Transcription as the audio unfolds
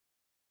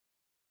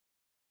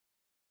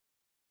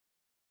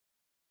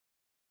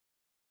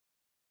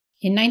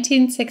In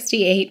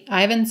 1968,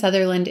 Ivan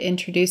Sutherland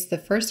introduced the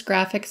first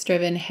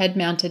graphics-driven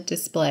head-mounted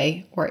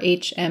display, or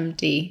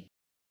HMD.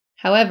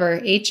 However,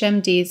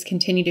 HMDs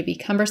continue to be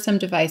cumbersome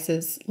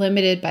devices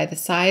limited by the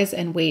size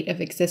and weight of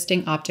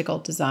existing optical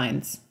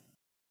designs.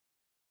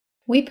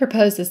 We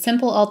propose a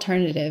simple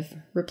alternative,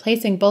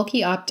 replacing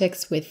bulky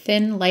optics with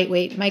thin,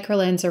 lightweight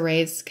microlens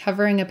arrays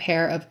covering a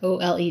pair of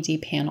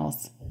OLED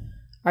panels.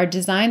 Our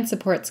design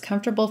supports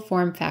comfortable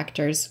form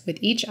factors, with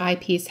each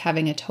eyepiece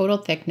having a total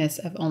thickness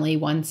of only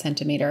 1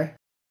 centimeter.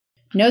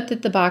 Note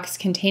that the box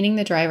containing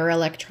the driver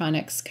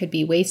electronics could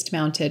be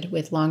waist-mounted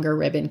with longer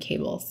ribbon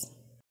cables.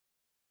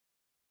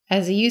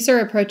 As a user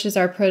approaches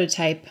our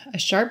prototype, a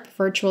sharp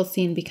virtual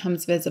scene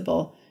becomes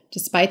visible,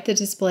 despite the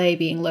display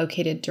being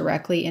located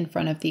directly in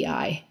front of the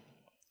eye.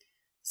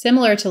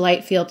 Similar to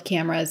light field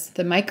cameras,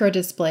 the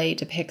microdisplay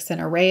depicts an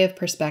array of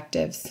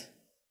perspectives.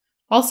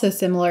 Also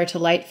similar to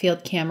light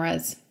field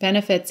cameras,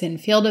 benefits in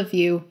field of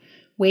view,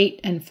 weight,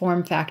 and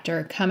form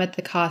factor come at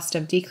the cost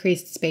of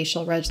decreased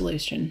spatial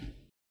resolution.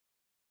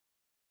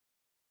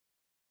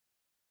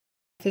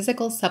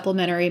 Physical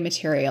supplementary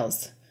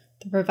materials.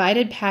 The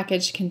provided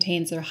package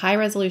contains a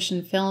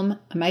high-resolution film,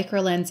 a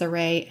microlens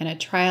array, and a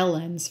trial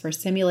lens for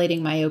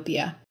simulating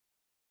myopia.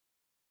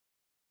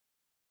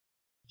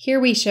 Here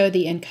we show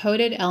the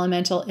encoded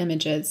elemental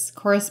images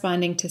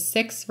corresponding to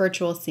 6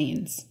 virtual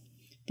scenes.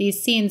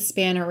 These scenes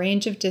span a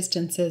range of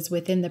distances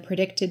within the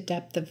predicted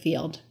depth of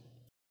field.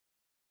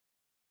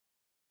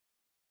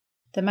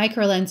 The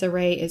microlens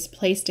array is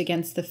placed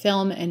against the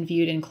film and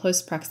viewed in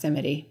close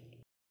proximity.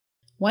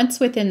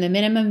 Once within the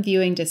minimum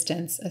viewing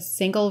distance, a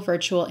single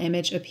virtual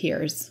image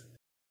appears.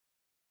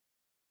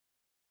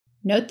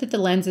 Note that the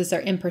lenses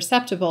are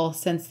imperceptible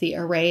since the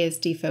array is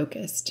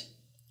defocused.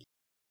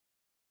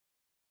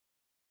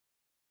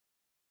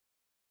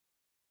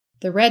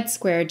 The red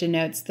square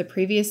denotes the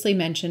previously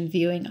mentioned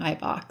viewing eye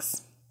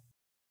box.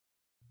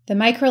 The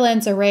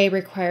microlens array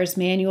requires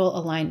manual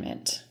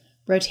alignment.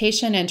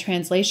 Rotation and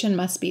translation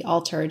must be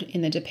altered in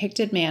the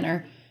depicted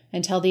manner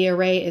until the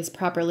array is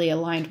properly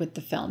aligned with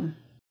the film.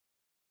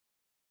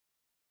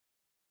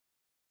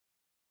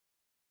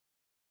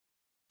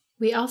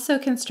 We also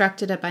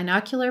constructed a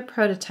binocular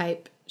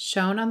prototype,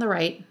 shown on the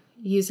right,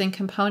 using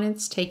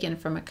components taken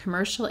from a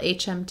commercial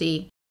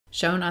HMD,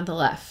 shown on the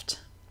left.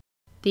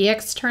 The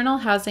external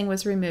housing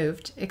was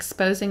removed,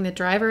 exposing the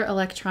driver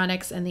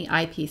electronics and the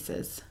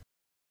eyepieces.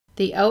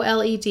 The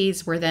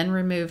OLEDs were then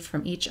removed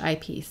from each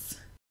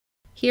eyepiece.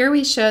 Here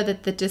we show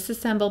that the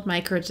disassembled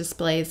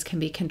microdisplays can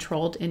be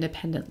controlled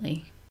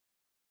independently.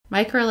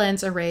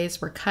 Microlens arrays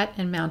were cut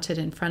and mounted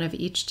in front of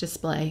each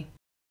display.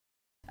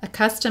 A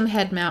custom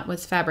head mount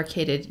was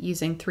fabricated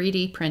using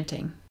 3D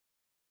printing.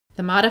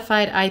 The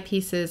modified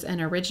eyepieces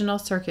and original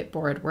circuit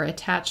board were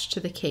attached to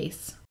the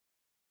case.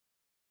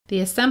 The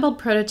assembled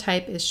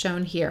prototype is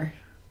shown here.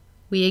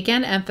 We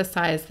again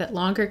emphasize that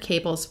longer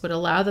cables would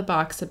allow the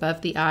box above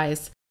the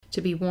eyes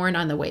to be worn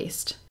on the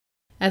waist.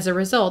 As a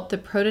result, the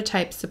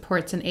prototype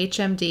supports an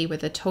HMD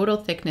with a total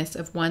thickness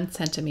of 1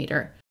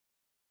 centimeter.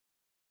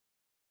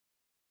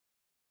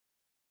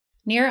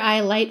 Near-eye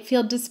light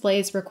field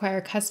displays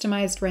require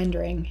customized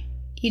rendering.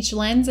 Each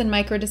lens and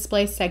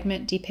microdisplay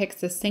segment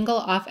depicts a single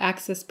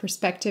off-axis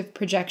perspective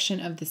projection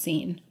of the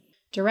scene.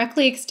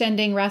 Directly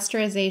extending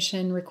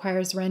rasterization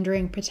requires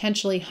rendering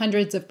potentially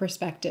hundreds of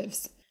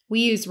perspectives.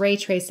 We use ray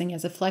tracing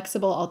as a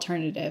flexible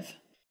alternative.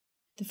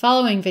 The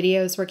following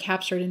videos were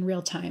captured in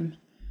real time.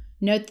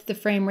 Note that the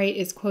frame rate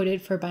is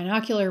quoted for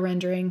binocular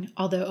rendering,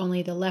 although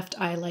only the left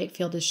eye light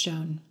field is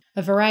shown.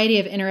 A variety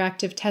of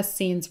interactive test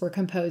scenes were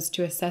composed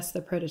to assess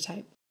the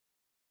prototype.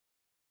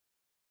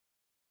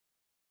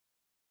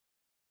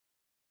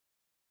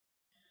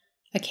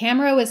 A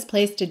camera was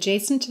placed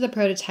adjacent to the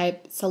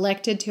prototype,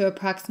 selected to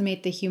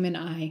approximate the human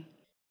eye.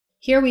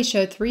 Here we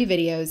show 3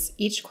 videos,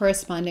 each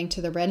corresponding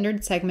to the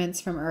rendered segments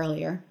from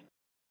earlier.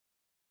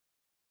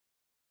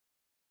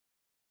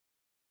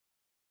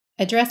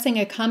 Addressing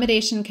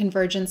accommodation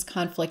convergence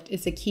conflict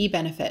is a key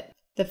benefit.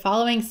 The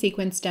following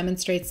sequence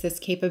demonstrates this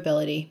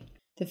capability.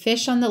 The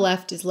fish on the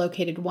left is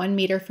located 1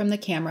 meter from the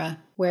camera,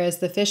 whereas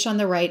the fish on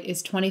the right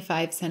is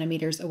 25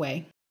 centimeters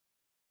away.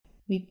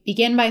 We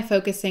begin by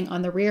focusing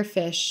on the rear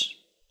fish,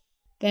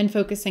 then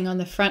focusing on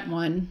the front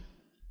one,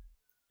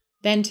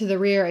 then to the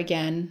rear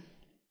again,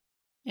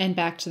 and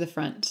back to the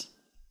front.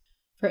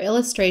 For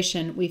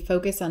illustration, we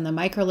focus on the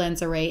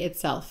microlens array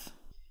itself.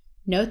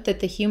 Note that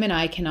the human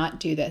eye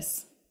cannot do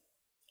this.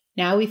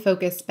 Now we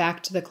focus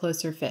back to the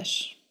closer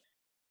fish.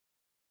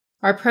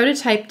 Our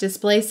prototype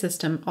display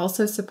system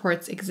also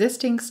supports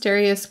existing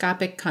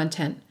stereoscopic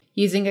content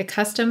using a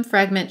custom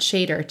fragment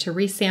shader to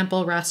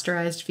resample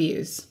rasterized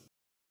views.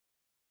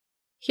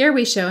 Here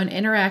we show an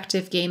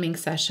interactive gaming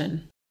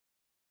session.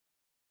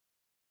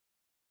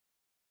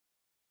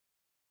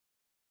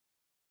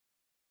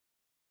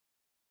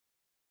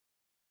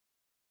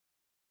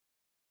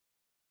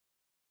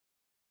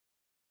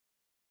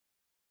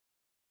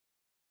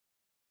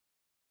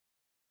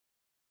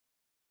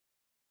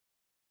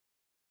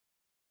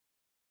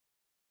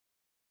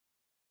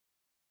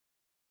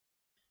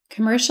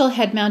 Commercial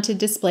head-mounted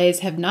displays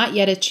have not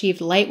yet achieved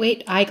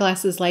lightweight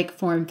eyeglasses-like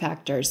form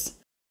factors.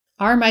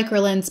 Our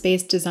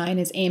microlens-based design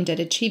is aimed at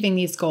achieving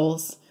these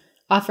goals,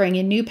 offering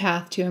a new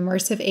path to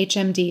immersive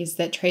HMDs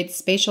that trade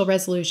spatial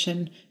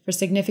resolution for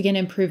significant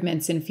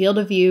improvements in field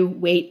of view,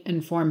 weight,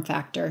 and form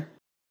factor.